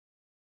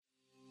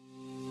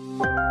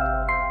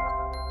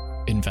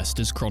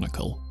Investors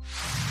Chronicle.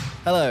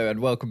 Hello and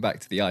welcome back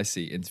to the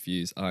IC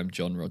Interviews. I'm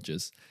John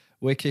Rogers.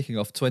 We're kicking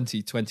off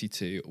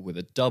 2022 with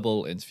a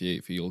double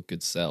interview for your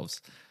good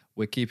selves.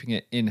 We're keeping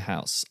it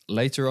in-house.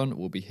 Later on,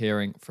 we'll be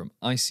hearing from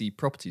IC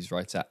Properties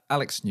writer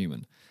Alex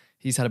Newman.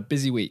 He's had a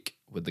busy week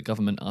with the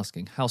government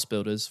asking house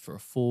builders for a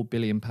 £4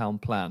 billion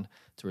plan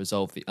to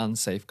resolve the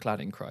unsafe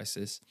cladding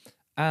crisis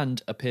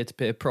and a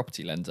peer-to-peer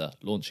property lender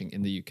launching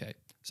in the UK.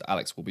 So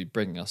Alex will be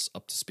bringing us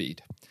up to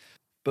speed.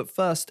 But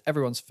first,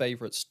 everyone's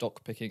favourite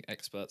stock-picking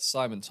expert,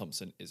 Simon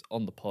Thompson, is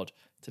on the pod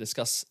to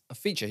discuss a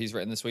feature he's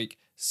written this week,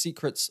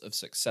 Secrets of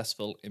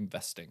Successful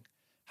Investing.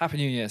 Happy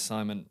New Year,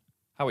 Simon.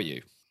 How are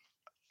you?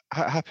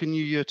 Happy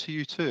New Year to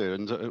you too,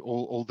 and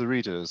all the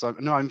readers.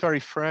 I'm very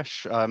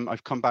fresh.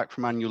 I've come back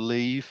from annual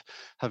leave,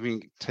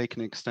 having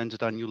taken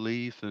extended annual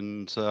leave,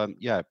 and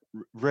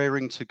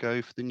raring to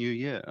go for the new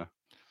year.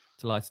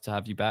 Delighted to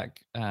have you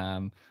back.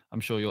 I'm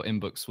sure your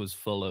inbox was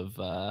full of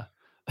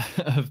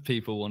of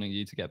people wanting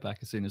you to get back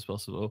as soon as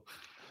possible.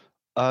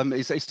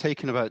 It's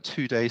taken about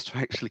 2 days to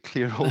actually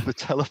clear all the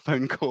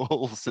telephone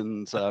calls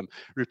and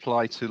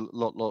reply to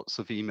lots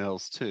of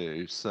emails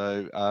too.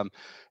 So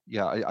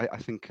I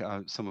think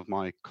some of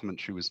my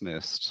commentary was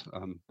missed.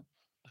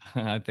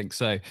 I think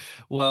so.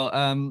 Well,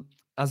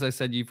 as I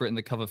said, you've written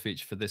the cover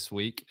feature for this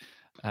week,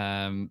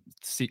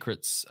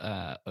 Secrets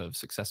of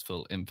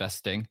Successful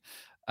Investing.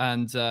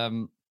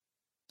 And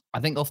I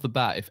think off the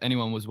bat, if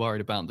anyone was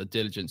worried about the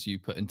diligence you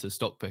put into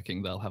stock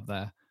picking, they'll have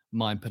their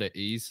mind put at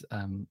ease.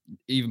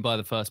 Even by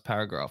the first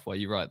paragraph where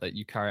you write that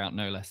you carry out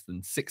no less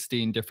than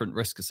 16 different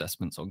risk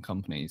assessments on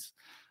companies,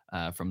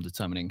 from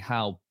determining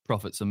how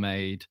profits are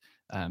made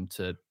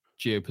to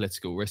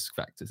geopolitical risk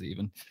factors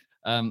even.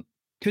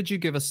 Could you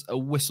give us a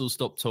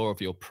whistle-stop tour of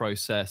your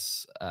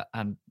process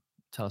and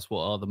tell us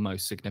what are the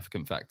most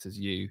significant factors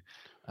you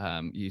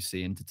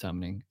see in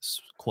determining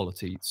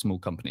quality small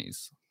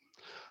companies?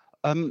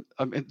 The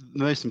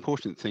most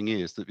important thing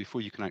is that before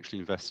you can actually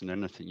invest in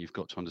anything, you've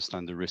got to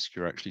understand the risk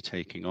you're actually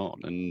taking on.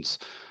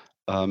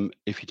 And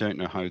if you don't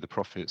know how the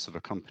profits of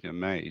a company are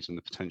made and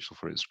the potential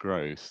for its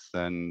growth,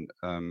 then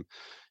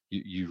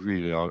you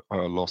really are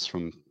lost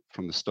from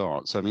the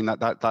start. So I mean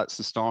that's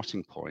the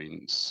starting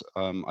point.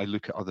 I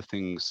look at other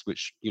things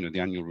which the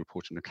annual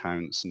report and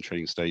accounts and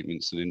trading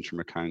statements and interim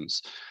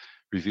accounts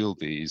reveal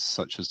these,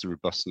 such as the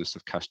robustness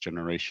of cash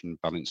generation,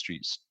 balance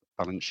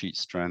sheet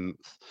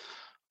strength.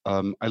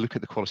 I look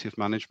at the quality of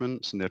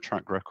management and their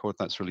track record.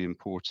 That's really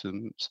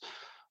important.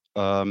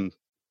 The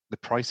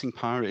pricing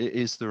power,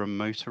 is there a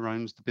moat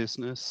around the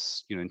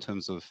business, in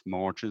terms of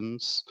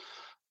margins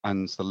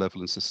and the level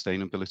and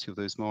sustainability of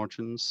those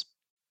margins?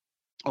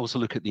 I also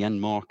look at the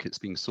end markets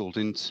being sold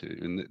into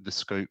and the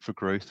scope for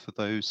growth for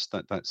those.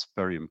 That's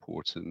very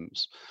important.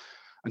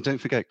 And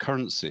don't forget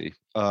currency.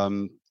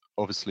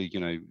 Obviously,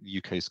 the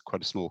UK is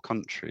quite a small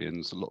country,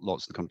 and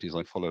lots of the companies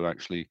I follow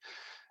actually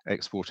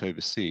export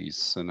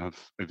overseas and have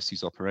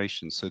overseas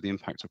operations. So the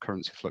impact of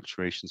currency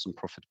fluctuations on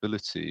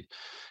profitability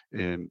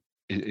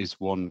is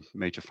one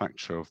major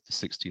factor of the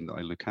 16 that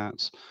I look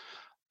at.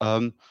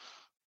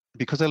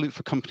 Because I look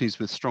for companies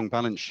with strong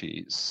balance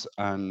sheets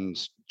and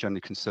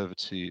generally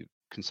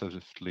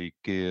conservatively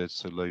geared,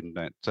 so low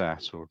net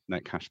debt or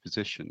net cash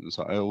positions,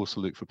 I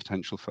also look for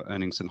potential for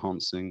earnings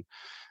enhancing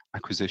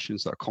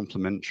acquisitions that are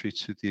complementary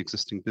to the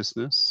existing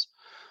business.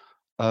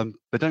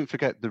 But don't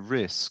forget the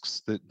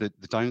risks, the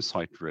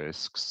downside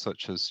risks,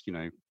 such as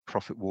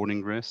profit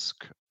warning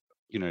risk.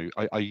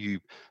 Are you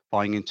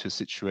buying into a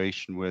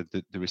situation where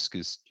the risk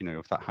is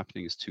of that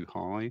happening is too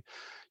high?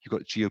 You've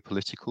got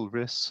geopolitical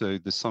risks. So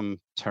there's some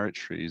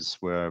territories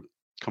where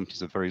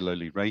companies are very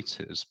lowly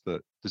rated,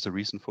 but there's a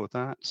reason for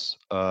that.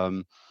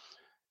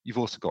 You've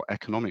also got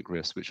economic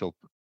risk, which I'll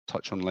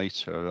touch on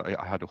later.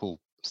 I had a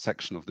whole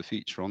section of the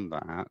feature on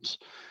that.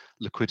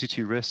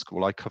 Liquidity risk,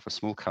 well, I cover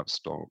small cap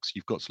stocks.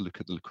 You've got to look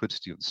at the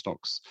liquidity of the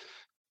stocks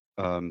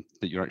that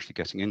you're actually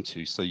getting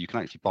into. So you can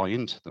actually buy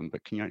into them,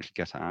 but can you actually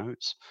get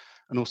out?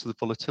 And also the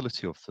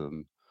volatility of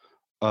them.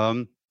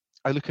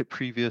 I look at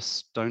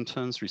previous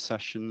downturns,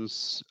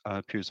 recessions,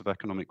 periods of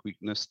economic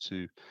weakness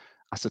to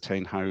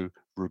ascertain how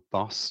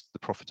robust the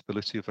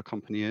profitability of a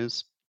company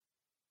is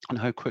and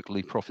how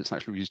quickly profits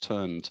actually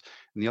returned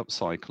in the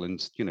upcycle.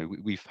 And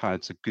we've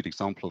had a good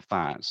example of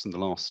that in the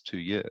last 2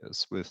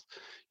 years with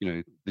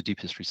the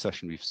deepest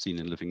recession we've seen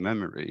in living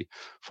memory,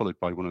 followed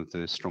by one of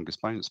the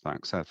strongest bounce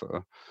backs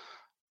ever.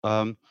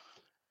 And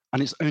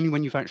it's only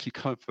when you've actually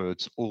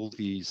covered all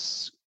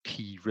these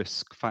key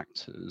risk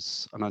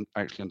factors and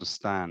actually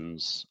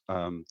understands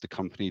the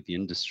company, the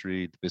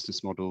industry, the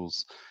business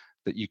models,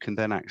 that you can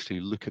then actually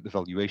look at the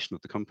valuation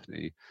of the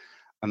company.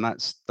 And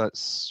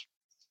that's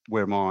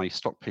where my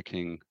stock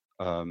picking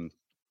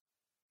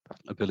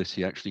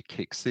ability actually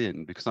kicks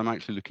in, because I'm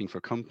actually looking for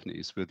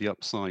companies where the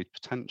upside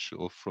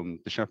potential from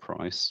the share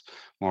price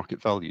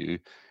market value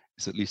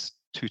is at least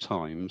 2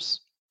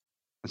 times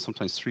and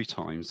sometimes 3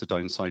 times the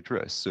downside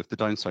risk. So if the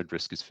downside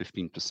risk is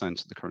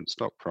 15% of the current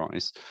stock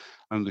price,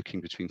 I'm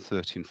looking between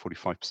 30 and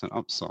 45%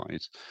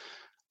 upside.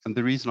 And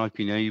the reason I've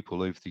been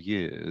able over the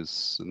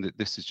years, and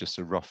this is just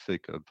a rough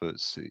figure, but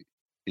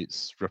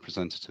it's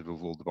representative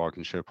of all the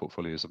bargain share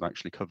portfolios I've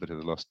actually covered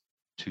over the last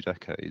 2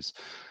 decades.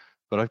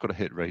 But I've got a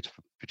hit rate of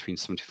between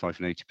 75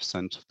 and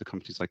 80% of the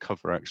companies I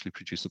cover actually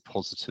produce a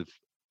positive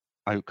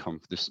outcome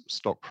for this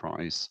stock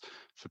price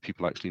for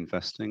people actually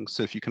investing.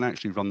 So if you can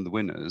actually run the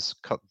winners,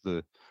 cut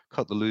the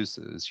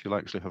losers, you'll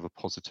actually have a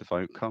positive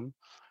outcome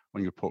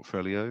on your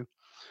portfolio.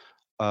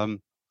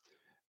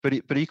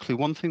 But equally,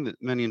 one thing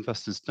that many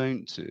investors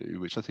don't do,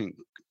 which I think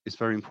is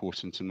very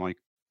important, and my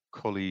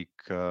colleague,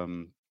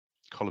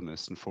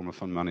 columnist and former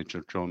fund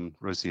manager John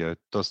Rosier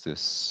does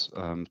this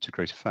to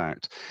great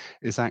effect,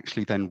 is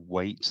actually then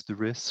weight the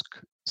risk.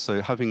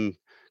 So having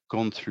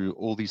gone through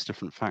all these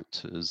different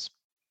factors,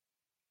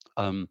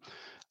 and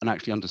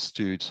actually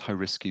understood how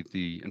risky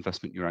the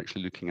investment you're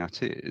actually looking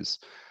at is,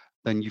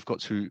 then you've got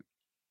to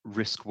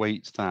risk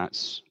weight that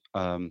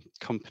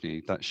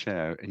company, that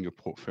share in your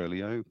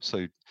portfolio.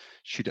 So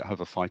should it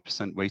have a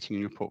 5% weighting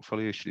in your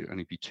portfolio? Should it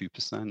only be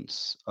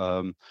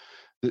 2%?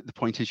 The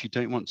point is you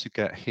don't want to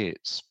get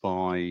hit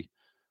by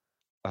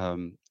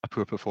a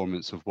poor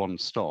performance of one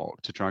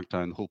stock to drag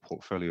down the whole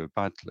portfolio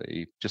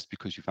badly just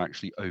because you've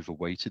actually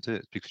overweighted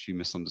it because you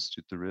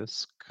misunderstood the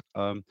risk.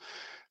 So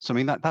I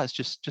mean that's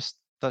just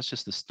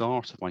the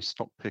start of my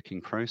stock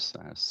picking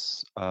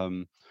process.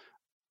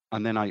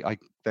 And then I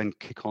then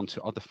kick on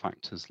to other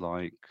factors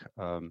like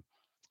the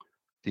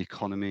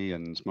economy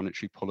and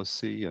monetary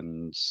policy,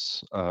 and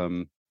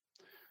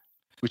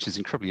which is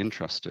incredibly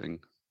interesting.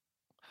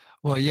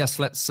 Well, yes,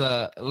 let's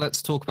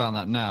talk about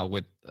that now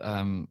with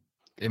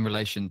in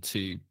relation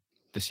to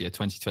this year,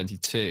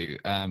 2022.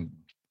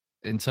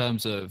 In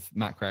terms of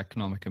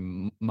macroeconomic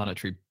and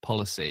monetary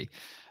policy,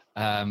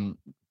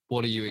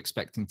 what are you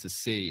expecting to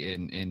see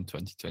in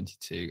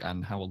 2022,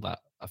 and how will that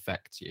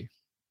affect you?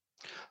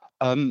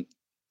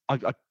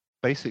 I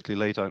basically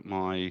laid out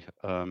my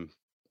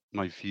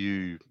my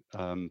view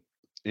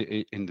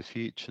in the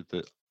future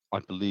that I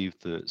believe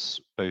that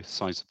both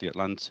sides of the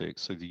Atlantic,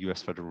 so the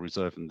US Federal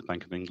Reserve and the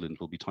Bank of England,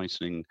 will be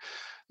tightening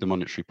the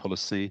monetary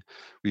policy.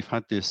 We've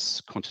had this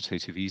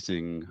quantitative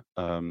easing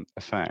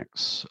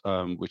effect,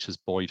 which has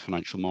buoyed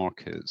financial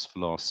markets for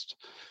the last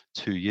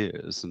 2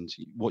 years. And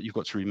what you've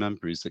got to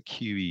remember is that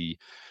QE,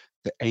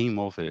 the aim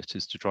of it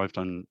is to drive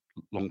down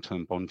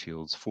long-term bond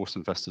yields, force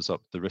investors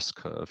up the risk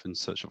curve in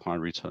search of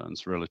higher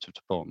returns relative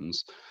to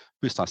bonds,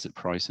 boost asset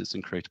prices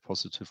and create a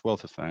positive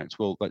wealth effect.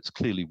 Well, that's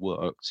clearly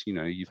worked. You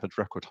know, you've had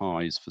record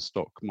highs for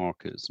stock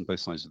markets on both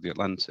sides of the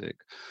Atlantic.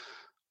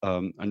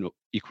 And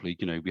equally,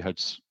 you know, we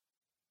had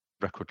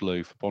record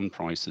low for bond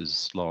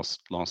prices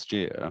last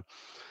year.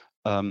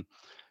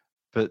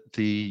 But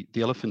the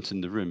elephant in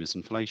the room is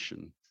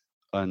inflation.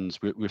 And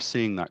we're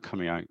seeing that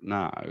coming out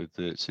now,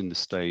 that in the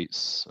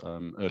States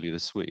earlier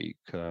this week,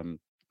 the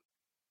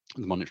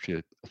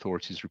monetary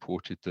authorities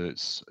reported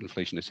that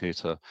inflation had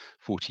hit a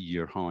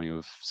 40-year high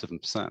of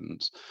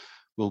 7%.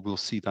 Well, we'll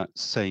see that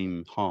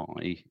same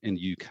high in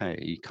the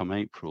UK come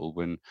April,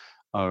 when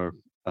our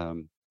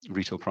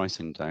retail price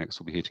index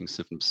will be hitting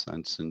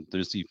 7%, and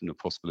there's even a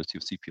possibility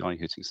of CPI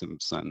hitting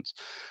 7%.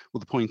 Well,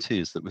 the point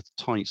is that with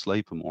tight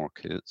labour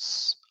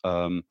markets,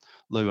 low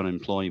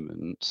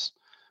unemployment,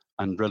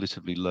 and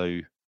relatively low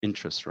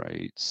interest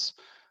rates,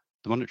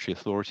 the monetary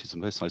authorities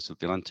on both sides of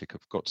the Atlantic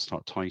have got to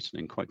start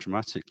tightening quite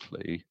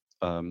dramatically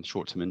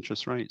short-term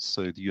interest rates.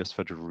 So the US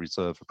Federal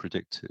Reserve are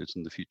predicted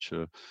in the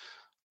future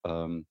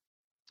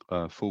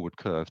forward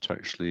curve to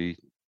actually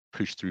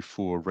push through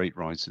 4 rate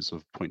rises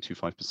of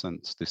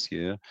 0.25% this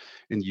year.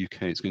 In the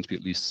UK, it's going to be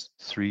at least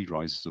 3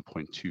 rises of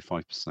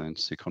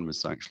 0.25%.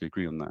 Economists actually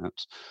agree on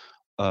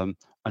that,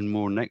 and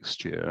more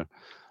next year.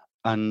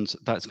 And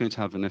that's going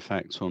to have an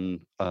effect on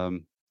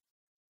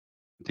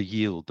the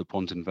yield that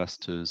bond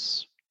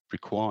investors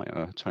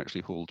require to actually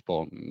hold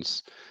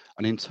bonds.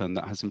 And in turn,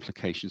 that has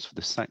implications for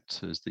the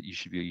sectors that you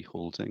should be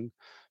holding,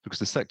 because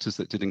the sectors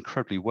that did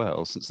incredibly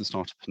well since the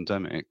start of the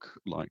pandemic,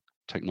 like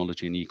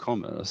technology and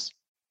e-commerce,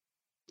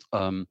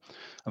 have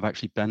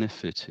actually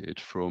benefited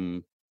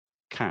from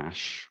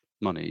cash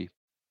money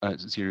at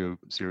zero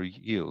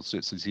yields. So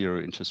it's a zero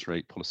interest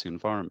rate policy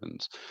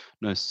environment.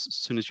 Now, as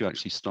soon as you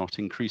actually start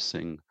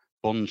increasing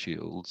bond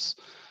yields,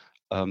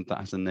 that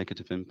has a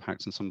negative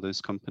impact on some of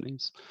those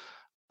companies.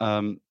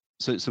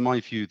 So my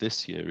view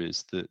this year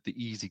is that the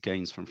easy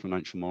gains from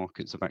financial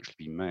markets have actually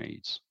been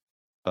made,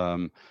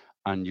 and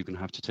you're going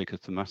to have to take a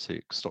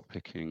thematic stock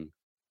picking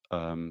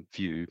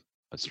view,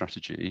 a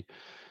strategy,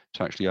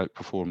 to actually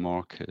outperform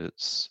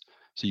markets.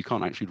 So you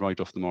can't actually ride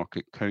off the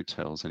market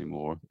coattails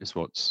anymore, is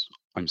what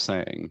I'm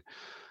saying.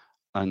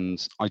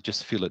 And I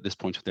just feel at this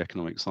point of the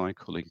economic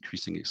cycle,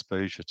 increasing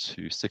exposure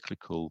to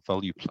cyclical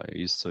value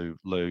plays, so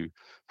low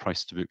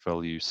price to book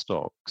value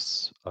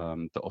stocks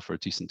that offer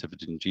decent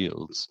dividend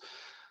yields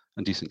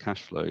and decent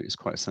cash flow, is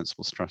quite a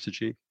sensible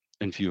strategy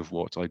in view of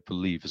what I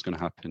believe is going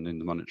to happen in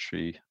the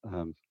monetary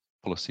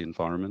policy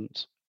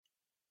environment.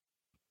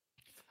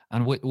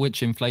 And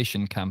which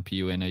inflation camp are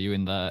you in? Are you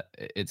in the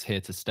it's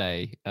here to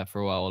stay for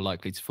a while or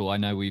likely to fall? I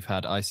know we've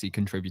had IC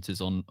contributors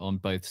on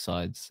both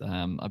sides.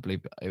 I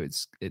believe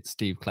it's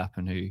Steve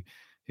Clapham who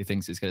who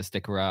thinks it's going to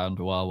stick around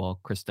a while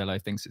Chris Dello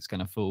thinks it's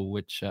going to fall.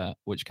 Which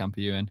camp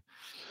are you in?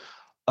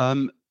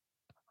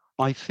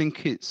 I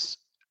think it's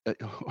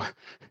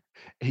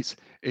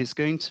it's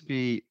going to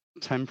be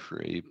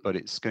temporary, but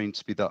it's going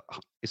to be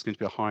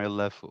a higher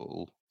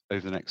level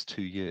over the next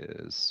 2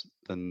 years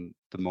than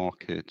the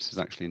market is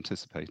actually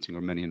anticipating,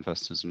 or many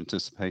investors are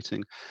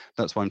anticipating.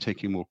 That's why I'm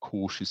taking a more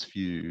cautious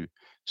view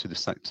to the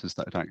sectors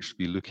that I'd actually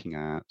be looking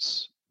at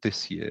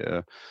this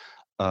year,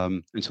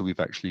 until we've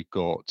actually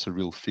got a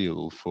real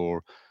feel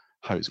for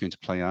how it's going to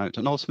play out.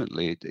 And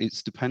ultimately,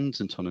 it's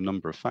dependent on a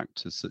number of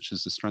factors, such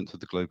as the strength of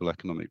the global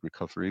economic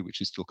recovery,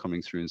 which is still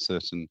coming through in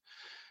certain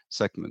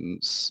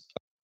segments,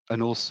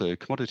 and also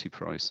commodity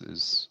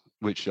prices,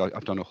 which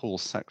I've done a whole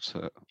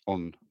section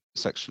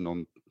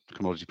on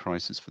commodity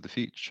prices for the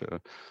future.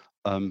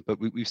 But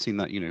we've seen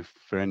that,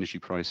 for energy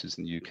prices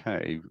in the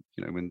UK,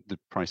 when the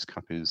price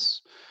cap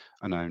is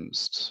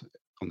announced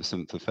on the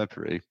 7th of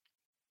February,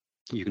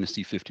 you're going to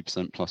see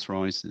 50% plus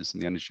rises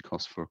in the energy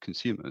costs for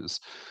consumers,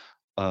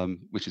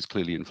 which is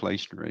clearly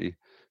inflationary.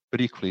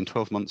 But equally, in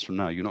 12 months from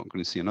now, you're not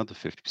going to see another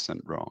 50%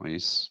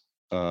 rise.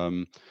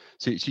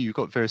 So you've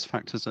got various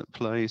factors at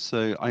play.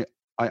 So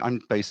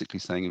I'm basically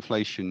saying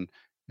inflation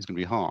is going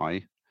to be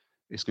high.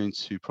 It's going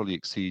to probably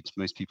exceed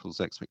most people's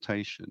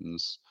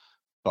expectations,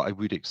 but I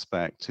would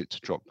expect it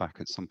to drop back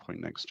at some point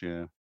next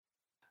year.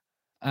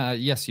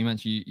 Yes, you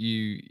mentioned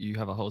you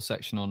have a whole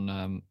section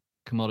on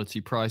commodity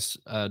price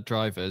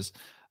drivers.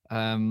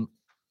 One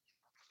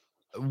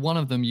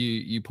of them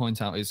you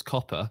point out is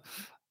copper,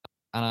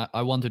 and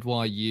I wondered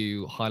why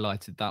you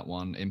highlighted that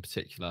one in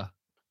particular.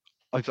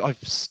 I've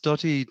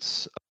studied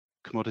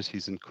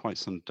commodities in quite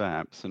some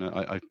depth, and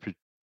I've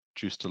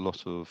produced a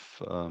lot of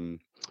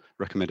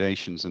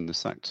recommendations in the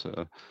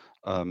sector,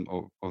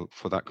 or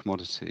for that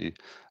commodity.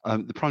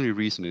 The primary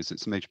reason is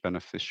it's a major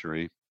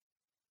beneficiary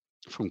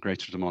from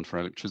greater demand for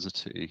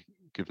electricity,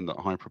 given that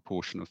a high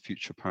proportion of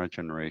future power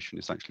generation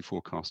is actually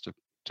forecast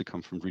to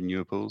come from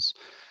renewables.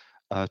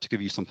 To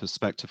give you some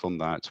perspective on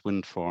that,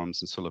 wind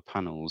farms and solar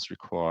panels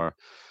require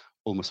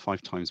almost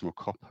 5 times more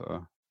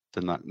copper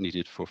than that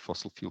needed for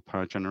fossil fuel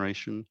power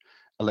generation.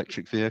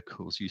 Electric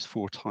vehicles use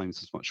 4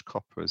 times as much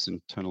copper as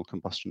internal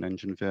combustion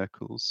engine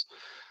vehicles.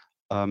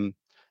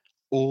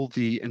 All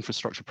the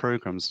infrastructure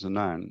programs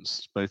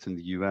announced, both in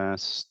the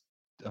US,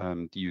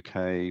 the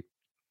UK,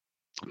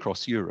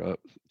 across Europe,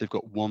 they've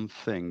got one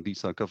thing.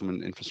 These are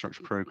government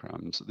infrastructure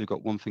programs. They've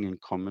got one thing in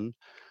common: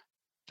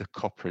 they're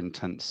copper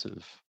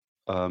intensive.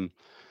 And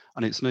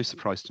it's no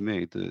surprise to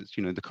me that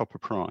the copper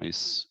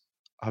price,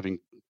 having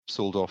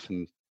sold off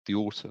in the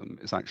autumn,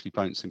 is actually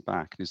bouncing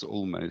back and is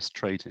almost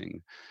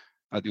trading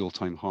at the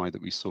all-time high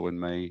that we saw in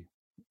May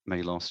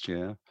last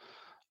year,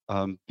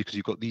 because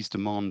you've got these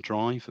demand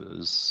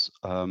drivers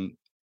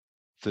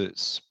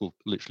that will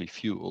literally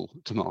fuel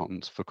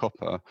demand for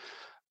copper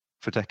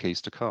for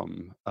decades to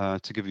come.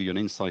 To give you an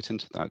insight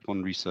into that,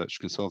 one research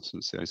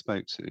consultancy I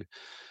spoke to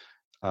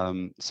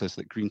says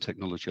that green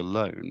technology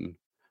alone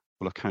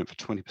will account for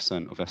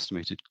 20% of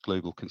estimated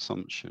global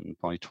consumption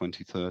by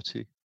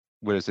 2030.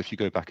 Whereas if you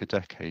go back a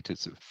decade,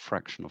 it's a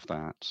fraction of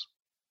that.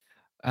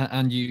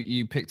 And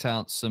you picked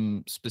out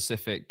some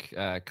specific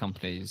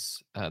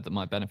companies that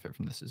might benefit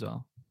from this as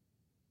well.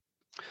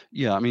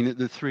 Yeah, I mean,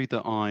 the 3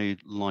 that I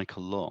like a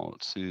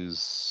lot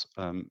is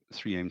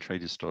 3 AIM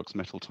traded stocks: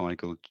 Metal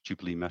Tiger,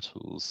 Jubilee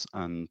Metals,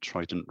 and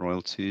Trident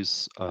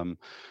Royalties.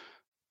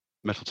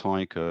 Metal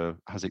Tiger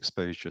has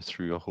exposure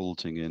through a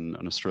holding in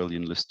an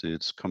Australian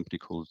listed company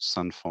called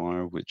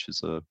Sandfire, which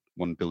is a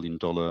 $1 billion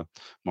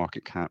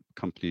market cap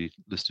company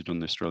listed on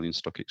the Australian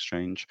Stock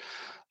Exchange.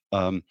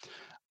 And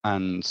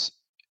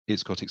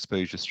it's got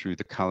exposure through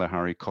the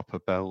Kalahari Copper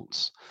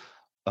Belt.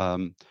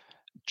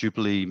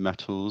 Jubilee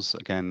Metals,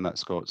 again,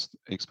 that's got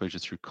exposure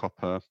through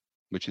copper,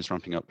 which is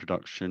ramping up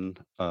production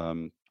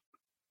in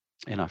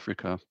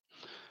Africa.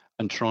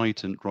 And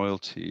Trident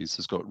Royalties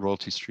has got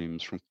royalty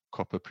streams from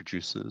copper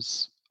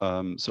producers.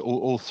 So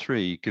all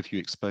 3 give you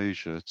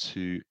exposure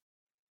to,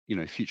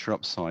 future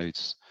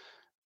upsides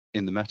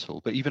in the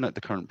metal. But even at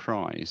the current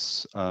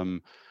price,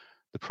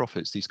 the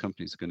profits these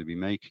companies are going to be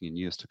making in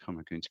years to come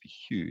are going to be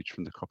huge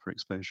from the copper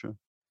exposure.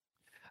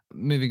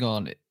 Moving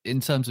on,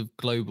 in terms of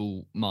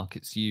global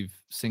markets, you've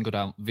singled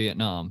out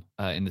Vietnam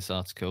in this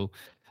article.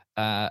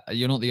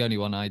 You're not the only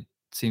one. I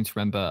seem to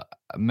remember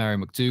Mary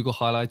McDougall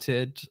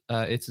highlighted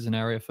it as an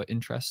area for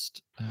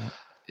interest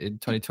in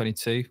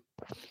 2022.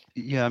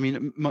 Yeah, I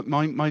mean,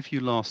 my view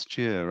last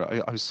year,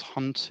 I was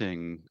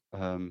hunting.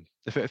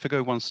 If I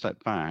go one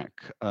step back,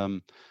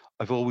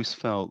 I've always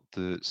felt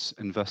that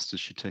investors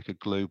should take a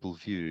global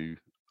view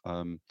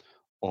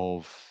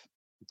of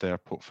their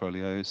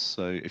portfolios.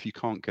 So if you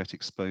can't get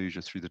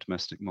exposure through the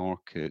domestic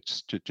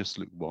market, just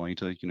look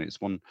wider. It's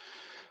one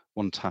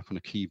tap on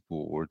a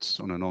keyboard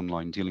on an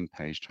online dealing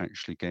page to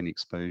actually gain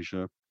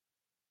exposure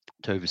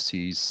to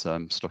overseas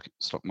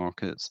stock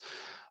markets.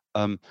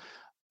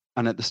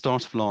 And at the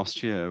start of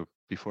last year,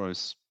 before I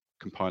was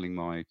compiling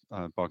my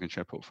bargain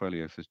share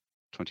portfolio for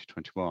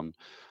 2021,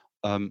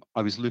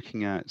 I was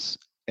looking at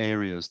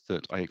areas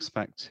that I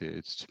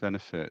expected to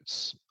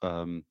benefit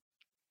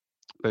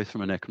both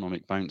from an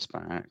economic bounce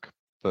back,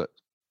 but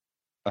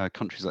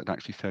countries that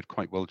actually fared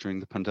quite well during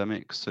the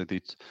pandemic. So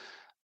they'd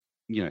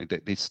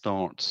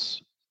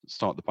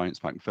start the bounce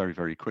back very,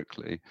 very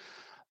quickly.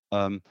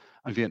 And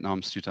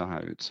Vietnam stood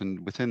out.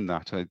 And within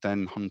that, I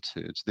then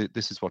hunted.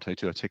 This is what I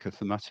do. I take a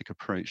thematic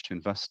approach to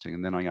investing,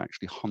 and then I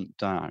actually hunt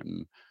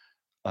down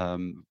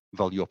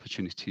value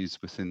opportunities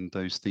within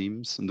those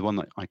themes. And the one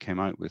that I came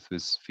out with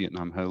was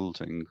Vietnam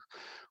Holding,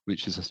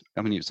 which is,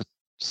 it's a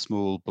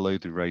small, below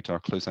the radar,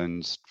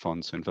 closed-end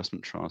fund, so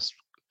investment trust,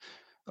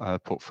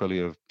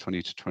 portfolio of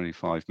 20 to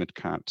 25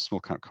 mid-cap,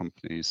 small-cap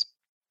companies.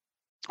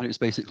 And it was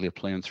basically a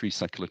play on 3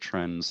 secular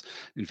trends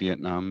in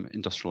Vietnam: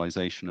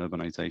 industrialization,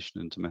 urbanization,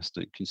 and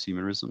domestic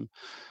consumerism.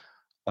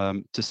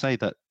 To say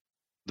that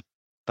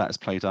that has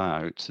played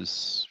out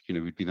is,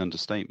 would be an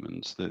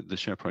understatement. The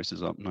share price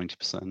is up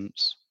 90%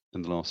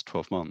 in the last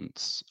 12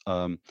 months.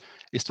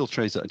 It still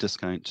trades at a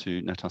discount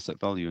to net asset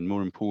value. And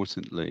more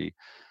importantly,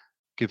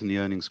 given the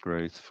earnings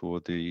growth for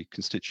the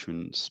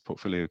constituent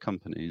portfolio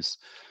companies,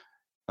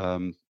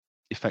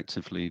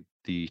 effectively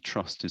the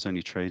trust is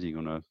only trading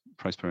on a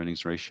price per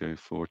earnings ratio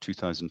for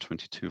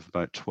 2022 of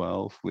about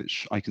 12,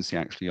 which I can see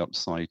actually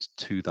upside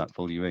to that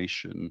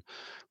valuation,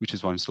 which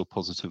is why I'm still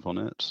positive on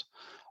it.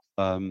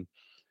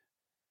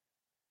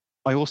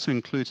 I also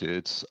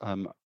included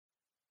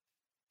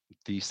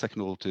the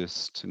second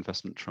oldest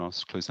investment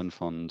trust, closed-end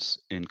fund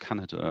in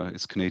Canada.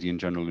 It's Canadian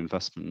General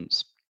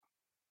Investments.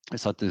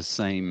 It's had the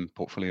same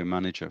portfolio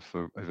manager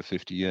for over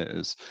 50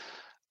 years.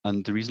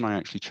 And the reason I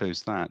actually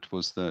chose that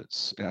was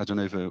that it had an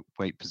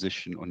overweight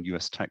position on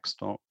US tech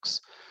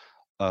stocks.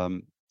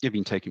 You've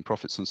been taking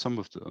profits on some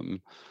of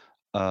them,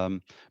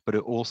 but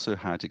it also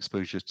had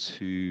exposure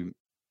to,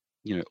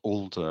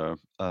 older,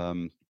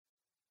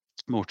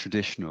 more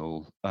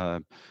traditional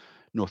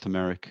North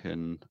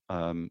American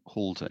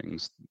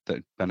holdings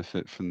that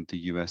benefit from the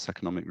US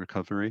economic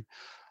recovery.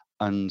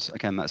 And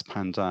again, that's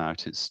panned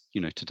out. It's,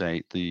 to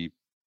date, the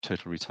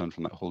total return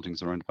from that holding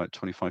is around about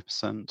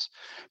 25%.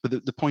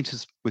 But the point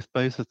is, with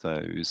both of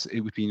those, it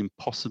would be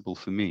impossible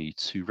for me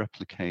to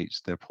replicate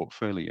their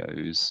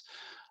portfolios,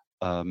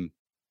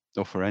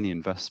 or for any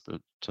investor,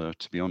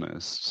 to be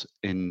honest,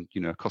 in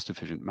a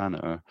cost-efficient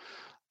manner.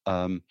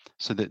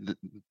 So that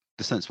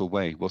the sensible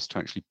way was to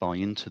actually buy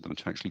into them,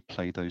 to actually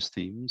play those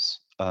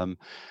themes. And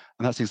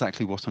that's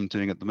exactly what I'm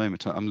doing at the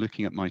moment. I'm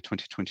looking at my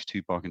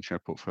 2022 bargain share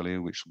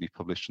portfolio, which will be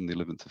published on the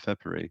 11th of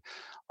February.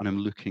 And I'm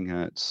looking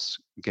at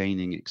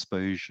gaining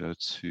exposure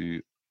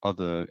to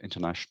other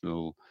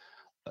international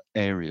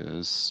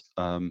areas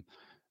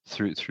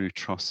through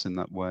trusts in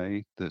that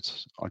way that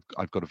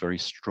I've got a very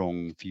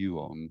strong view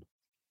on.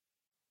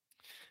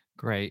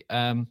 Great.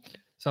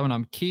 Simon,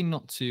 I'm keen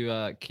not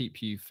to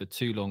keep you for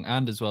too long,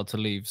 and as well to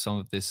leave some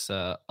of this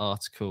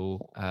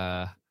article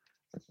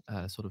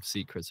sort of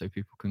secret, so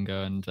people can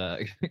go and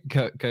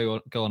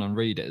go on and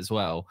read it as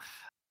well.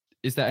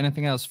 Is there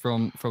anything else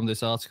from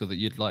this article that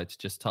you'd like to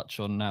just touch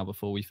on now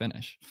before we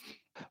finish?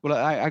 Well,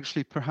 I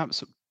actually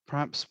perhaps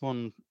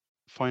one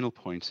final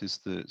point is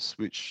that,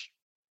 which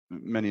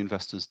many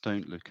investors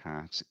don't look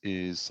at,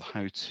 is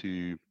how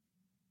to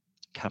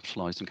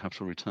capitalize on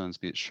capital returns,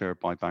 be it share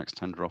buybacks,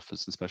 tender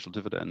offers, and special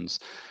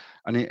dividends.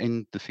 And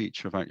in the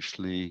feature, I've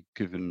actually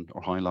given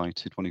or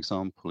highlighted one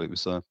example. It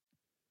was a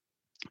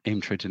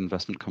AIM-traded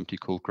investment company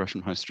called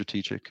Gresham House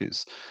Strategic.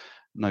 It's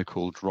now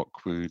called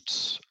Rockwood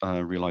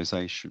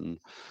Realization.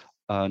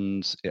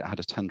 And it had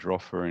a tender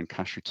offer and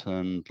cash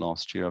return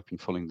last year. I've been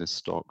following this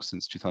stock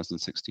since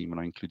 2016 when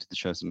I included the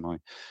shares in my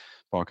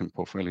bargain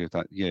portfolio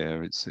that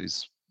year.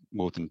 It's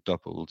more than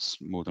doubled,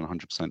 more than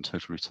 100% total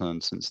return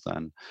since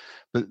then.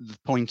 But the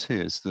point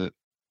is that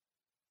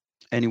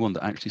anyone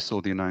that actually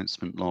saw the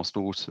announcement last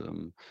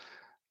autumn,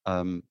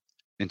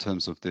 in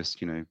terms of this,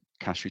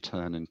 cash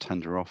return and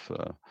tender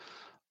offer,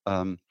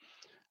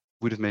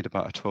 would have made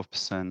about a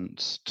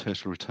 12%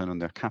 total return on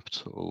their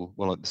capital,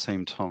 while at the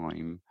same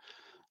time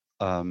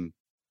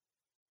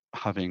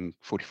having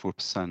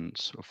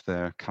 44% of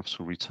their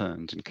capital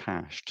returned in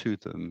cash to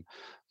them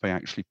by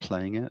actually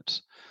playing it.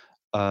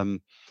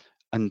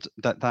 And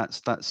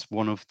that's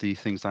one of the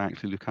things I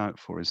actually look out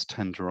for, is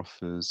tender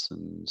offers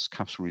and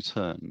capital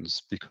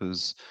returns,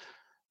 because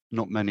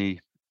not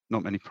many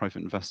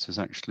private investors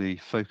actually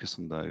focus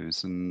on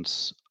those, and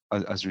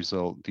as a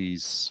result,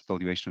 these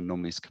valuation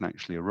anomalies can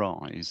actually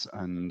arise.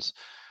 And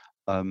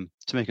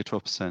to make a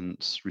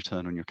 12%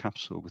 return on your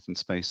capital within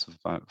space of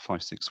about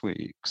 5-6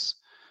 weeks,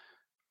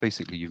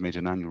 basically you've made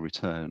an annual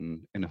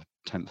return in a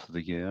tenth of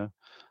the year.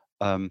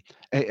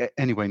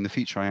 Anyway, in the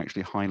feature, I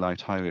actually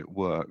highlight how it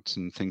worked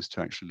and things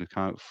to actually look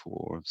out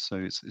for. So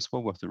it's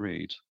well worth a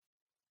read.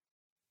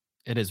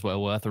 It is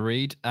well worth a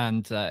read,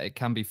 and it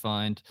can be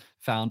found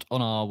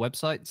on our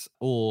websites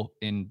or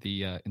in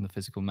the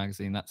physical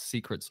magazine. That's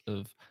Secrets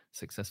of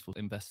Successful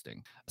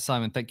Investing.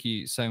 Simon, thank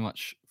you so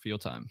much for your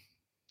time.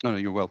 No,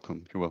 you're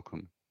welcome. You're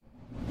welcome.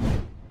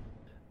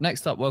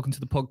 Next up, welcome to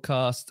the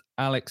podcast,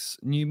 Alex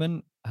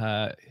Newman,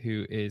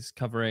 who is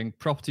covering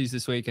properties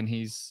this week, and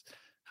he's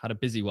had a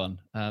busy one.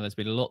 There's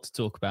been a lot to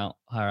talk about.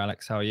 Hi,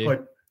 Alex. How are you? Hi.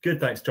 Good,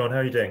 thanks, John. How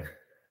are you doing?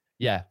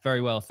 Yeah,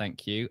 very well,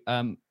 thank you.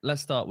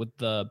 Let's start with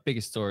the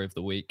biggest story of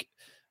the week,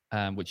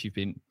 which you've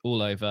been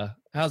all over.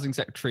 Housing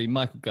Secretary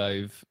Michael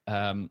Gove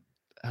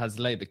has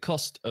laid the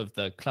cost of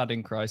the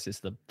cladding crisis,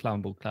 the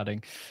flammable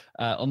cladding,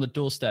 on the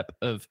doorstep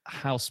of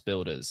house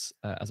builders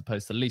as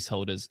opposed to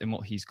leaseholders in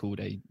what he's called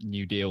a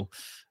New Deal.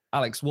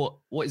 Alex, what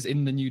is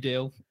in the New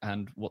Deal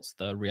and what's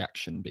the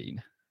reaction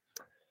been?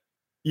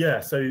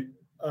 Yeah, so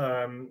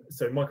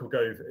Michael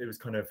Gove, it was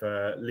kind of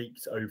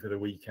leaked over the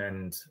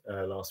weekend,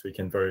 last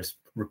weekend, various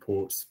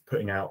reports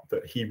putting out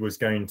that he was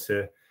going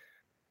to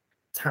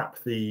tap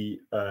the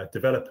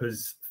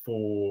developers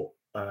for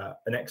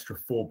an extra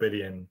 4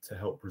 billion to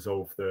help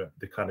resolve the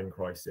cladding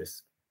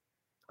crisis.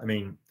 I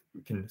mean,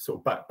 we can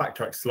sort of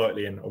backtrack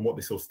slightly, and what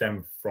this all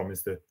stemmed from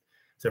is as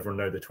everyone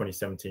know, the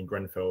 2017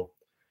 Grenfell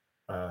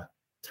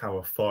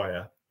Tower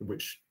fire,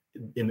 which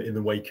in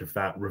the wake of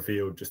that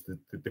revealed just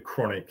the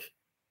chronic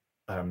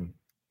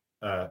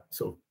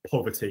sort of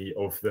poverty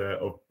of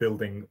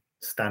building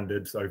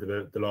standards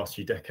over the last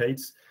few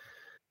decades.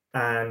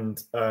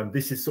 And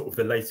this is sort of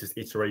the latest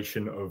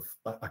iteration of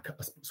a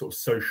sort of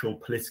social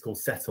political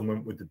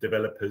settlement with the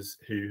developers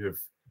who have,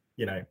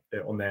 you know,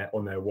 on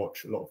their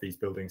watch, a lot of these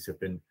buildings have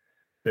been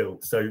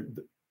built. So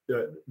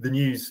the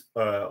news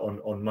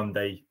on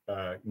Monday,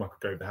 Michael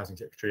Gove, the Housing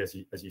Secretary, as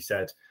you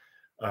said,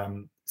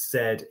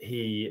 said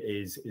he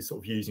is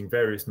sort of using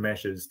various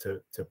measures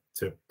to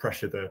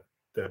pressure the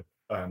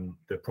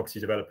property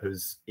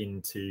developers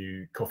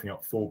into coughing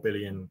up £4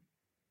 billion,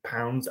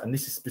 and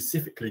this is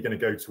specifically going to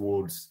go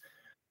towards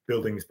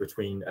buildings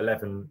between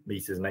 11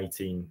 meters and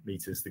 18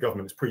 meters. The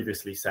government has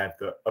previously said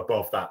that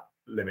above that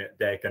limit,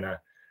 they're gonna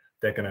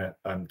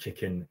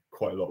kick in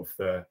quite a lot of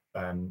the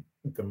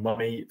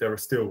money. There are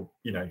still,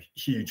 you know,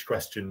 huge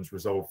questions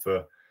resolved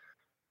for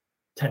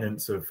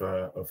tenants of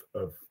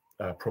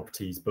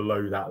properties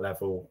below that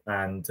level,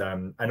 and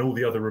all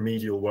the other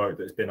remedial work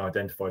that's been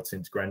identified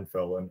since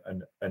Grenfell, and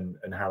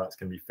how that's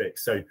going to be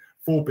fixed. So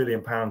 £4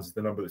 billion is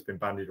the number that's been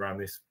bandied around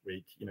this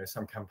week. You know,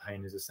 some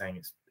campaigners are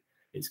saying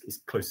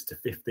it's closer to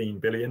 15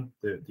 billion,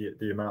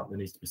 the amount that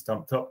needs to be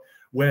stumped up.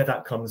 Where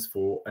that comes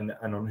for and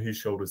on whose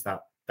shoulders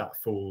that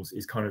falls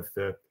is kind of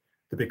the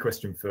big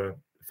question for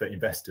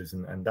investors,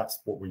 and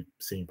that's what we've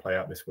seen play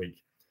out this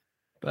week.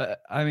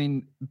 But I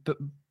mean,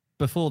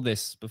 before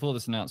this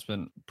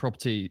announcement,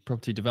 property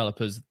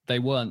developers, they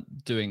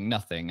weren't doing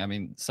nothing. I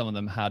mean, some of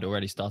them had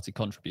already started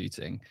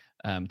contributing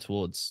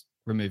towards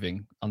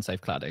removing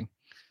unsafe cladding.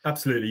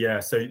 Absolutely,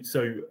 yeah. So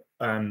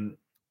I mean,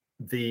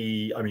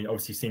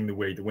 obviously seeing the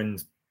way the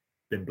wind's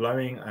been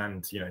blowing,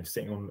 and, you know,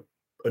 sitting on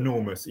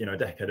enormous, you know, a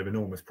decade of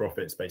enormous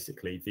profits,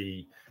 basically.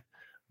 The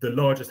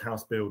largest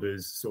house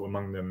builders, sort of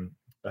among them,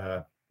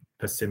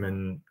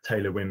 Persimmon,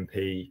 Taylor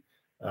Wimpey,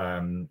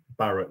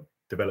 Barratt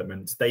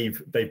Developments,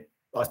 they've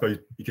I suppose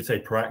you could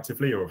say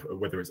proactively, or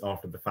whether it's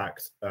after the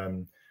fact,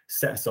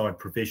 set aside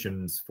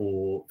provisions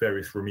for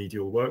various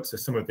remedial work. So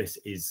some of this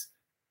is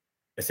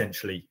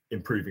essentially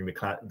improving the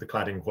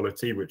cladding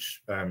quality,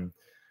 which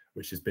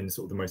has been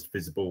sort of the most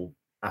visible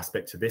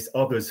aspect of this.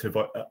 Others have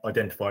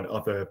identified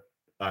other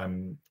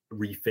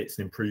refits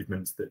and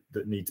improvements that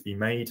need to be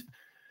made.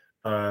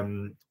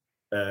 In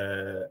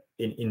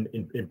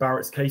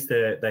Barratt's case,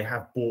 they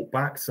have bought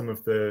back some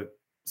of the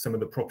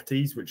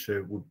properties which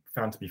were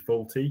found to be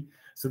faulty.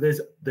 So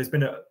there's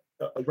been a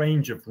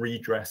range of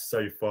redress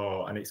so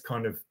far, and it's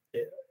kind of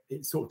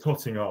it's sort of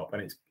totting up,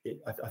 and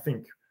I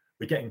think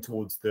we're getting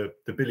towards the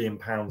 £1 billion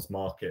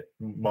mark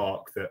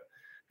that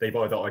they've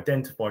either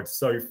identified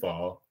so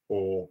far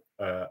or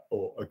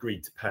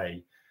agreed to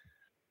pay.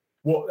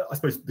 What I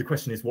suppose the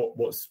question is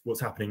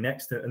what's happening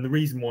next, and the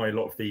reason why a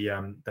lot of the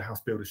house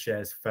builder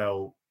shares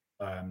fell,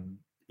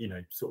 you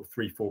know, sort of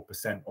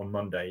 3-4% on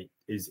Monday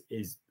is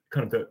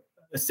kind of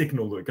a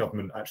signal that the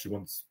government actually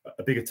wants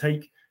a bigger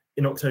take.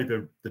 In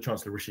October, the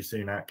Chancellor Rishi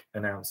Sunak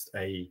announced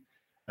a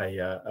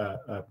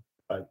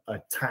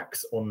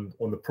tax on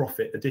the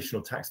profit,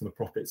 additional tax on the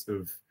profits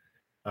of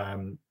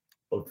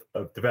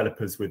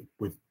developers with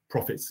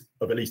profits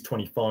of at least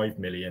 25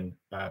 million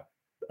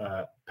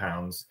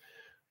pounds.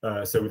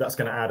 So that's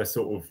going to add a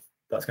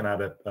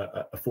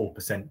 4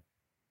 percentage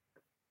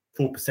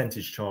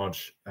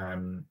charge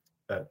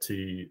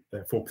to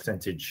 4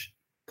 percentage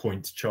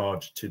point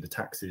charge to the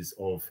taxes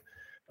of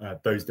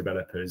those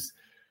developers.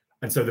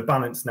 And so the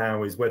balance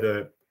now is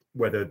whether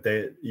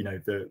they, you know,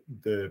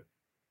 the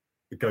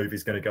Gove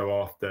is going to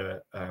go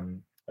after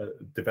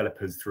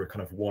developers through a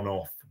kind of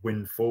one-off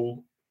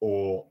windfall,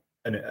 or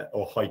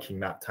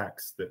hiking that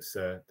tax that's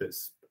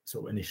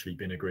sort of initially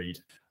been agreed.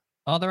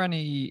 Are there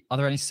any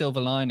silver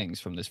linings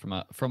from this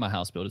from a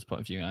house builder's point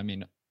of view? I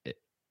mean,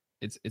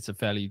 it's a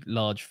fairly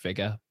large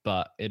figure,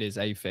 but it is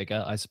a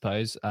figure, I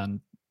suppose,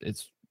 and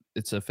it's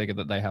a figure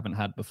that they haven't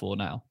had before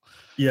now.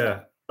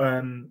 Yeah.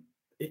 I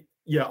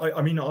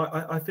mean,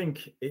 I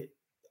think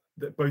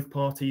that both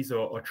parties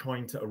are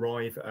trying to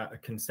arrive at a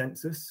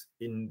consensus.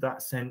 In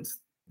that sense,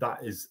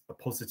 that is a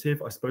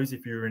positive, I suppose,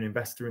 if you're an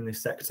investor in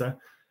this sector.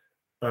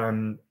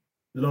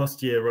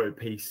 last year wrote a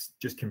piece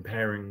just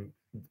comparing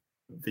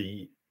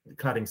the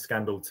cladding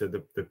scandal to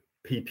the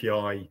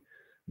PPI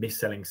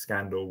mis-selling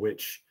scandal,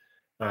 which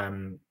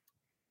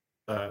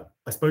I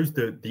suppose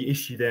the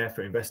issue there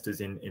for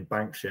investors in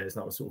bank shares,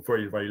 that was sort of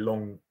very, very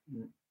long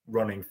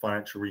running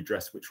financial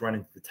redress, which ran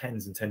into the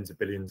tens and tens of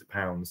billions of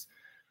pounds,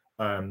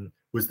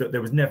 was that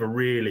there was never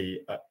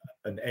really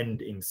an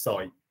end in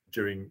sight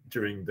during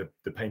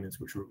the payments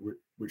which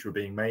were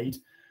being made.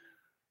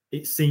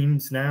 It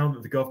seems now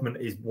that the government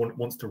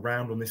wants to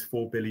round on this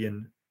 4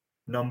 billion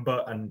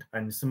number,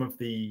 and some of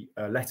the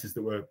letters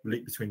that were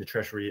leaked between the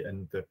Treasury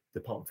and the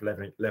Department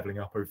for Levelling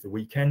Up over the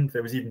weekend,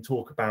 there was even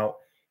talk about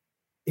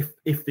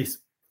if this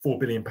 4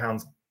 billion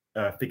pounds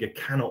figure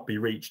cannot be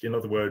reached, in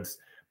other words,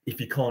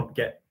 if you can't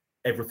get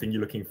everything you're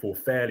looking for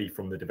fairly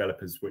from the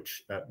developers,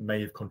 which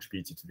may have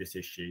contributed to this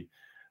issue,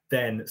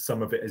 then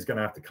some of it is going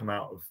to have to come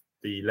out of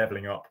the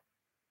Levelling Up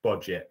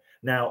budget.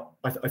 Now,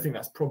 I think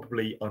that's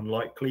probably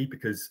unlikely,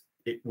 because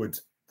it would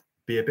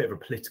be a bit of a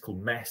political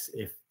mess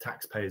if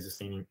taxpayers are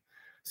seem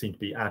to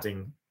be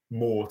adding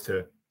more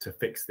to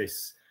fix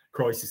this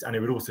crisis, and it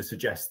would also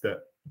suggest that,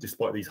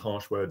 despite these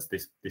harsh words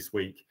this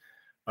week,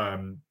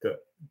 that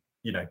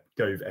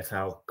Gove et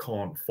al.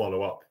 Can't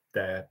follow up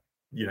the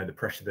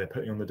pressure they're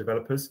putting on the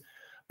developers.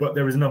 But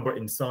there is a number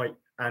in sight,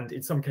 and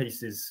in some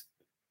cases,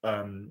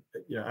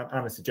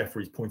 Alistair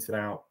Jeffreys pointed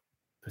out,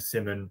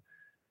 Persimmon,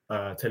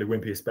 Taylor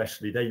Wimpey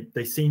especially,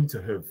 they seem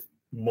to have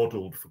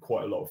modelled for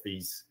quite a lot of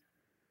these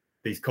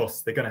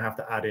costs. They're going to have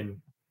to add in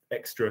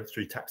extra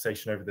through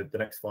taxation over the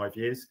next 5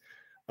 years,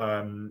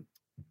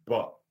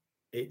 but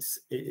it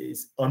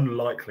is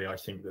unlikely, I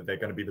think, that they're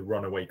going to be the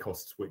runaway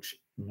costs which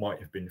might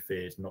have been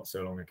feared not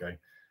so long ago.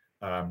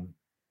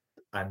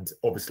 And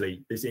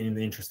obviously, it's in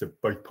the interest of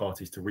both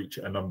parties to reach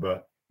a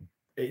number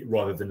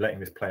rather than letting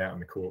this play out in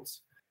the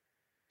courts.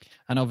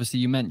 And obviously,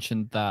 you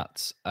mentioned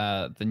that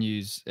the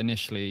news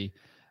initially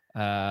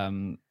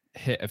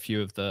hit a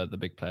few of the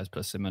big players: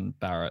 Persimmon,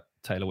 Barratt,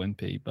 Taylor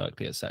Wimpey,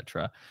 Berkeley,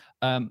 etc.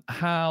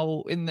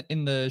 How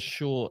in the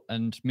short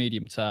and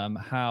medium term,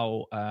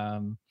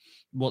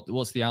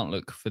 what's the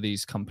outlook for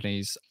these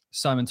companies?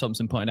 Simon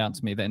Thompson pointed out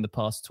to me that in the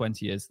past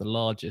 20 years, the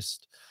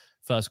largest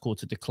first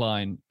quarter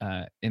decline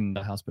in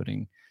the house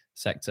building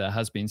sector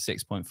has been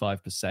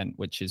 6.5%,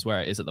 which is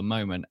where it is at the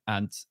moment,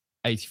 and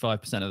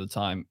 85% of the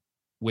time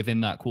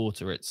within that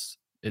quarter it's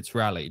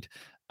rallied.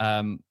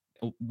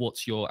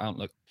 What's your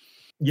outlook?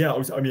 I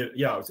was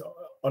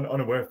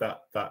unaware of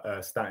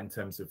that stat in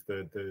terms of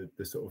the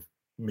sort of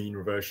mean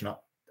reversion.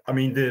 I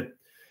mean, the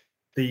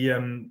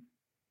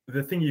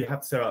thing you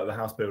have to say about the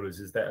house builders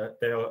is that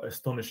they are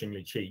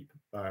astonishingly cheap,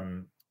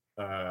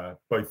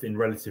 both in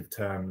relative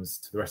terms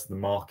to the rest of the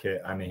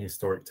market and in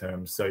historic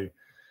terms. So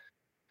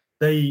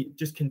they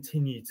just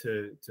continue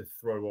to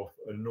throw off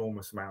an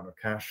enormous amount of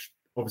cash.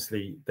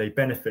 Obviously, they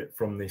benefit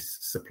from this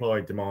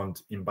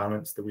supply-demand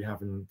imbalance that we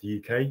have in the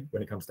UK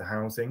when it comes to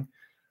housing.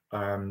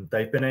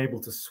 They've been able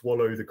to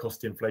swallow the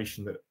cost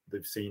inflation that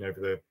they've seen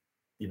over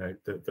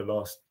the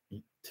last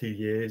 2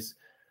 years,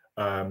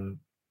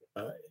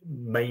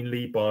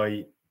 mainly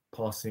by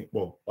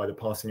either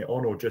passing it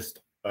on or just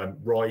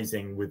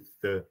rising with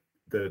the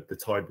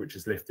tide which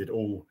has lifted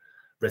all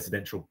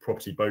residential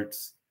property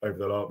boats over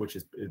the last, which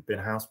has been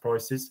house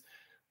prices.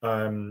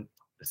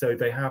 So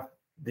they have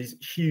these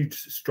huge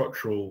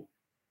structural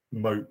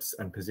moats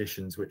and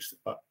positions, which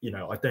I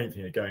don't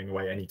think are going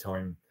away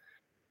anytime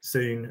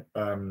soon.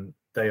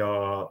 They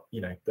are,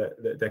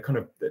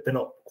 they're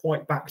not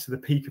quite back to the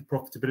peak of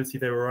profitability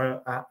they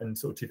were at in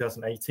sort of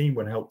 2018,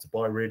 when Help to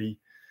Buy really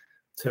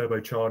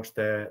turbocharged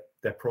their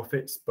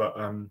profits. But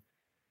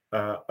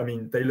I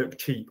mean, they look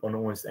cheap on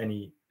almost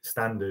any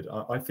standard.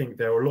 I think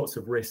there are lots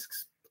of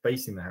risks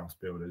facing the house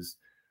builders,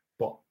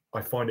 but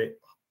I find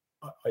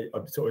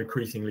I'm sort of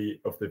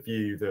increasingly of the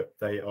view that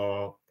they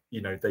are,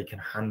 they can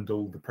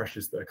handle the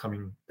pressures that are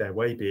coming their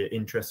way, be it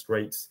interest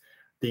rates,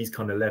 these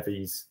kind of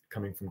levies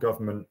coming from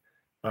government.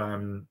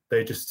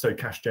 They're just so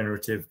cash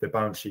generative. Their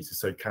balance sheets are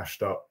so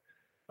cashed up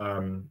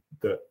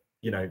that,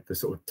 the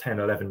sort of 10,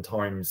 11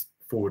 times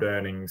forward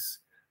earnings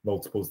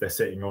multiples they're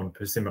sitting on.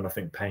 Persimmon, I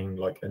think, paying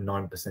like a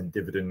 9%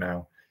 dividend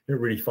now. You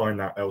don't really find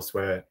that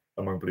elsewhere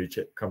among blue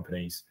chip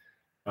companies.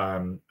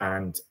 And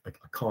I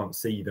can't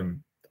see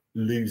them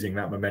losing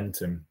that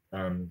momentum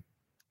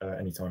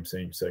anytime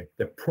soon. So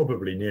they're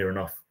probably near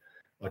enough,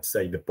 I'd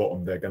say, the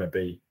bottom they're going to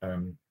be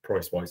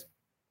price-wise.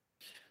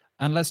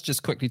 And let's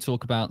just quickly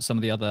talk about some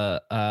of the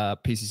other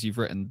pieces you've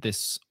written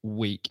this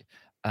week.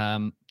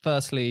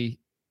 Firstly,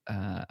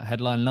 a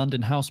headline: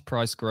 London house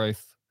price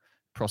growth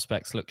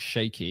prospects look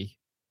shaky.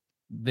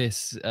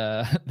 This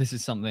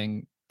is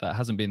something that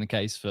hasn't been the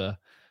case for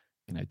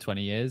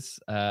 20 years.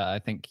 I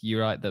think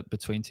you're right that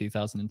between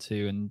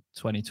 2002 and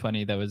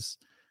 2020 there was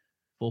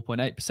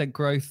 4.8%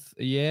 growth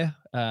a year,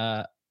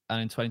 and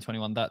in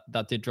 2021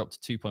 that did drop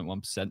to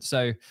 2.1%.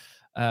 So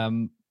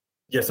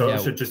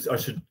I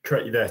should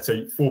correct you there. So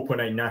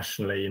 4.8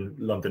 nationally. In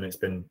London it's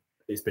been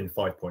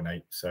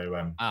 5.8.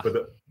 So but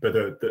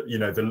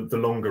the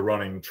longer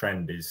running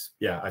trend is,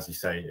 as you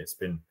say, it's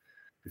been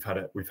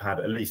we've had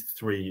at least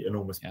 3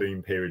 enormous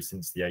boom periods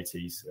since the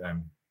 80s.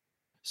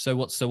 So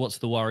what's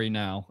the worry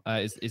now?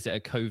 Is it a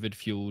COVID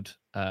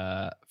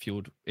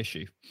fueled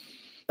issue?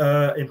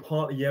 In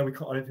part, yeah, we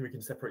can't. I don't think we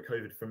can separate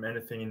COVID from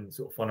anything in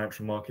sort of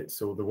financial markets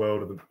or the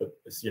world of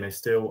the,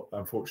 still,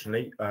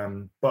 unfortunately.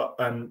 But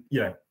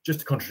just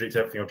to contradict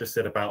everything I've just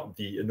said about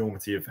the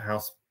enormity of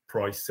house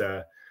price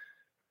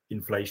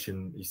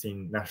inflation you've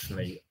seen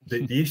nationally,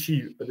 the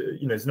issue,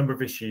 there's a number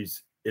of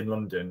issues in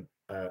London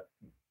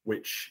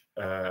which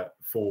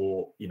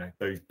for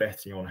those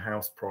betting on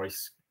house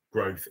price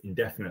growth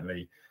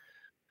indefinitely.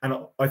 And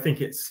I think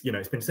it's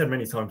been said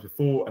many times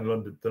before, and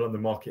the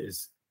London market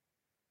is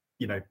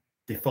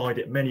defied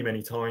it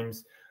many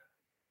times.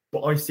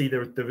 But I see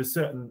there are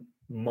certain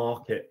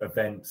market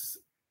events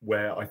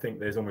where I think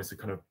there's almost a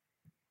kind of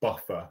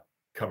buffer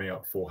coming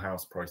up for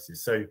house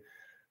prices. So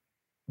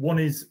one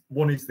is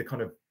the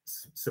kind of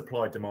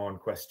supply demand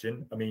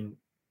question. I mean,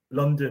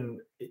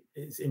 London,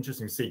 it's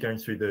interesting to see going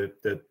through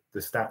the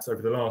stats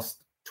over the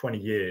last 20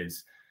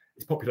 years,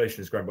 its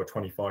population has grown by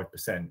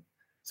 25%.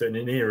 So in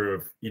an era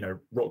of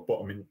rock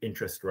bottom in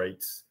interest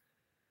rates,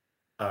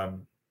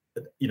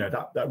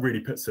 that really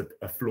puts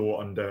a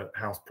floor under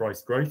house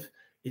price growth.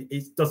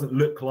 It doesn't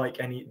look like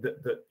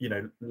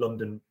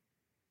London,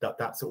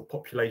 that sort of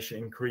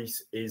population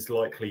increase is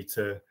likely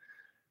to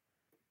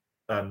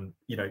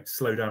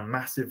slow down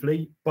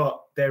massively. But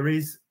there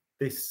is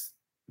this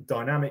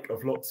dynamic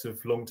of lots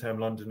of long-term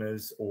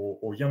Londoners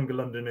or younger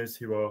Londoners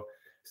who are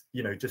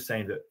just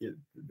saying that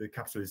the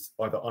capital is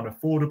either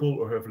unaffordable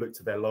or who have looked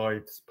at their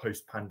lives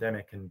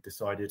post-pandemic and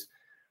decided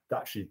that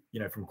actually,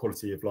 from a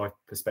quality of life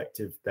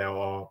perspective, there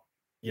are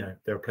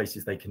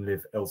places they can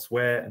live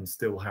elsewhere and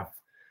still have,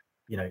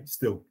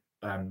 still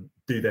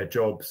do their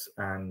jobs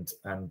and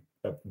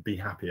be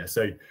happier.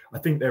 So I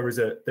think there is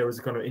a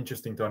kind of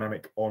interesting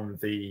dynamic on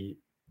the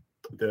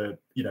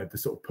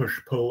sort of push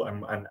pull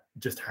and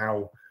just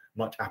how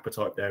much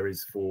appetite there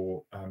is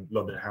for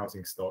London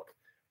housing stock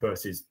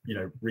versus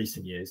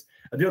recent years.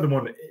 And the other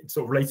one,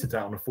 sort of related to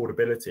that on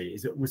affordability,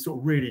 is that we're sort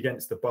of really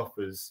against the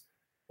buffers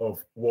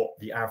of what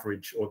the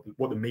average or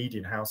what the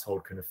median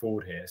household can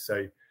afford here.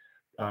 So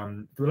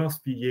for the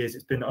last few years,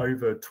 it's been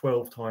over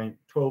 12 times.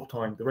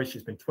 The ratio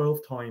has been 12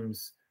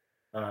 times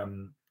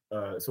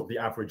sort of the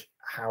average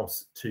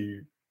house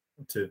to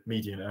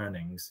median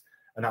earnings,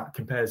 and that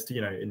compares to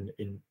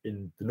in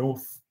the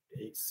north,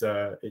 it's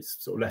sort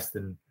of less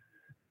than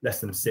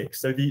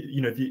 6. So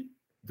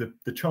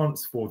the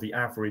chance for the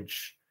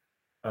average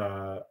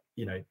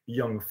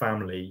young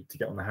family to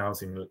get on the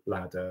housing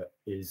ladder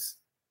is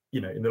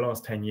in the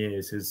last 10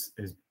 years has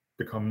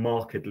become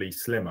markedly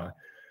slimmer.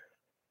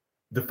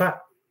 The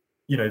fact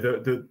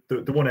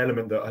the one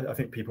element that I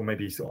think people may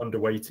be sort of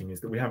underweighting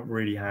is that we haven't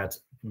really had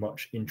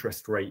much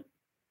interest rate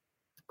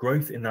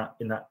growth in that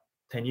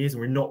 10 years,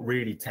 and we've not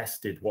really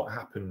tested what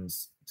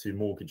happens to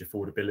mortgage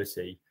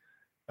affordability,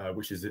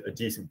 which is a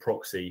decent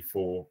proxy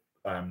for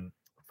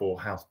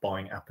house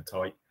buying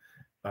appetite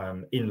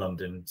in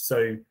London.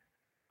 So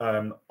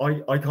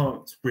I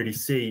can't really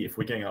see, if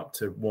we're getting up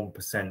to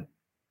 1%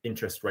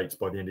 interest rates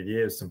by the end of the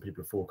year, as some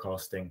people are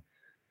forecasting,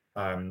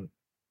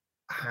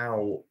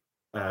 how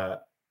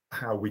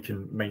we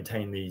can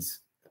maintain these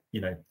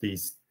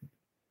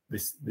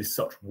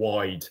such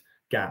wide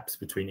gaps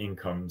between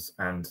incomes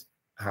and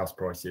house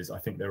prices. I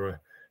think there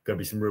are going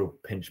to be some real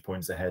pinch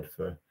points ahead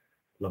for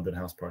London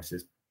house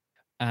prices.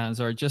 And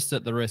sorry, just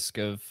at the risk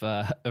of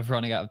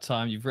running out of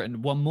time, you've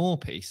written one more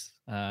piece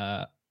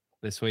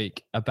this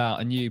week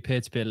about a new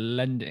peer-to-peer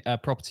lending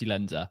property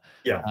lender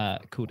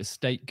called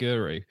Estate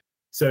Guru.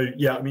 So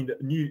yeah, I mean,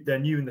 they're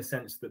new in the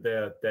sense that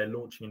they're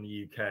launching in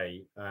the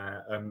UK.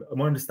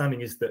 My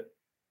understanding is that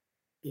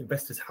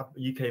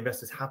UK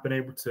investors have been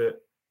able to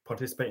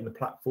participate in the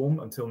platform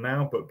until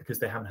now, but because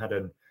they haven't had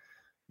an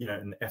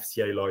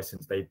FCA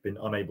license, they've been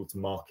unable to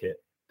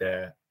market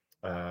their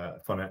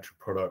financial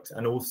products.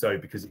 And also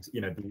because it's,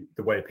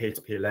 the way a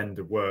peer-to-peer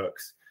lender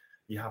works,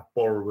 you have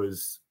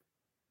borrowers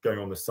going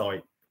on the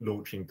site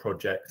launching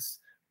projects.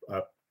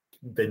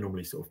 They're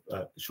normally sort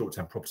of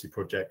short-term property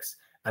projects,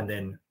 and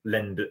then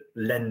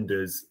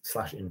lenders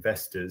 /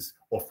 investors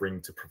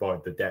offering to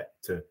provide the debt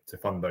to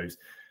fund those.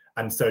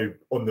 And so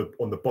on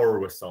the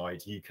borrower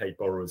side, UK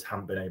borrowers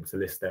haven't been able to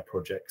list their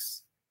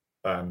projects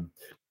on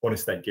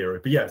Estate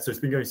Guru. But yeah, so it's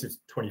been going since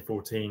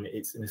 2014.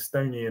 It's an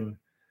Estonian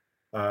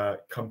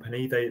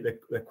company.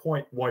 They're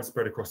quite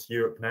widespread across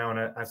Europe now, and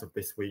as of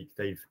this week,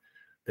 they've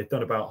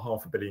done about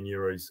 €500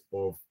 million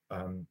of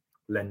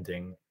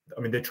lending.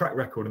 I mean, their track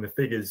record and the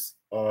figures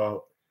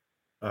are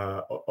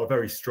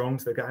very strong.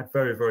 So they've had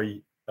very,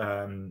 very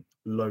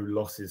low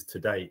losses to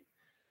date.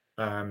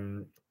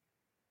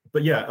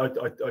 But yeah,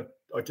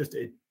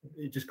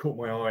 it just caught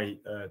my eye,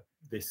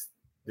 this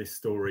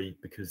story,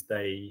 because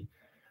they,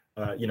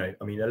 I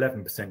mean,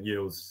 11%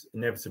 yields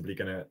inevitably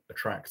going to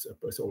attract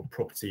a sort of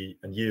property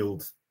and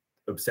yield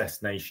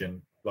obsessed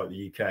nation like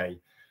the UK,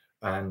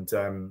 and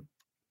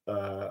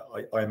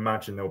I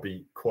imagine there'll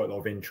be quite a lot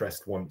of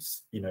interest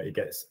once it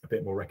gets a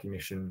bit more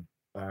recognition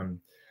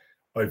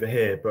over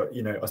here. But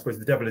I suppose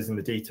the devil is in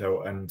the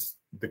detail, and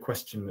the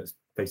question that's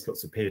faced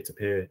lots of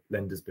peer-to-peer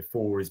lenders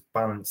before is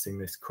balancing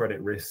this credit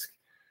risk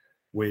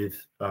with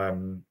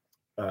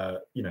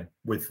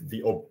with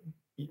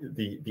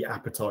the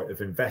appetite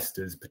of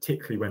investors,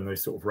 particularly when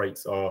those sort of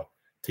rates are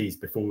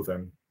teased before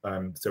them.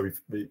 So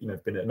we've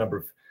been a number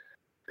of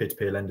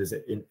peer-to-peer lenders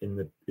in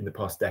the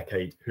past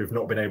decade who have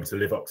not been able to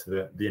live up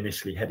to the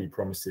initially heady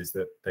promises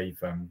that they've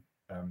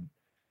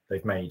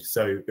made.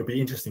 So it'll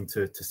be interesting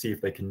to see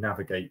if they can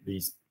navigate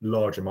these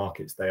larger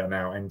markets they are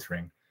now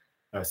entering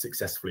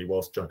successfully,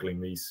 whilst juggling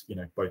these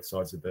both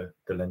sides of the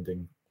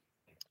lending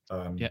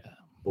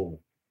ball.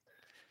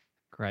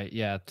 Great.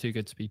 Yeah, too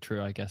good to be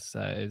true, I guess.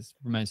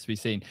 Remains to be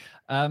seen.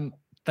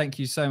 Thank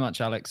you so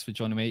much, Alex, for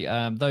joining me.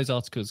 Those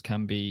articles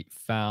can be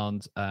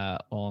found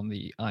on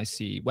the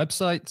IC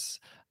websites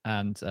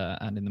and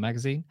in the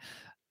magazine.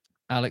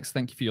 Alex,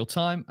 thank you for your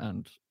time,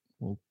 and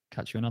we'll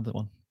catch you another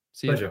one.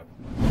 See you. Pleasure.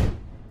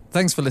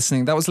 Thanks for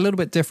listening. That was a little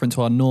bit different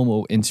to our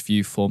normal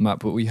interview format,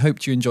 but we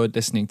hoped you enjoyed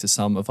listening to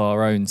some of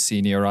our own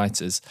senior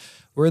writers.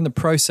 We're in the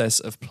process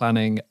of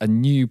planning a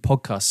new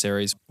podcast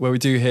series where we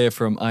do hear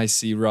from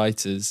IC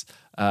writers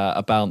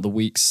about the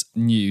week's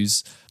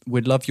news.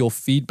 We'd love your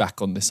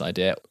feedback on this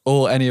idea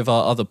or any of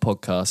our other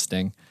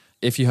podcasting.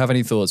 If you have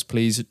any thoughts,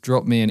 please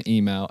drop me an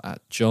email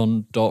at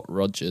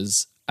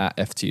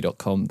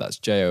john.rogers@ft.com. That's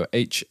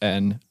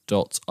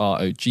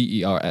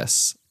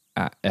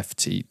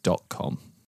john.rogers@ft.com.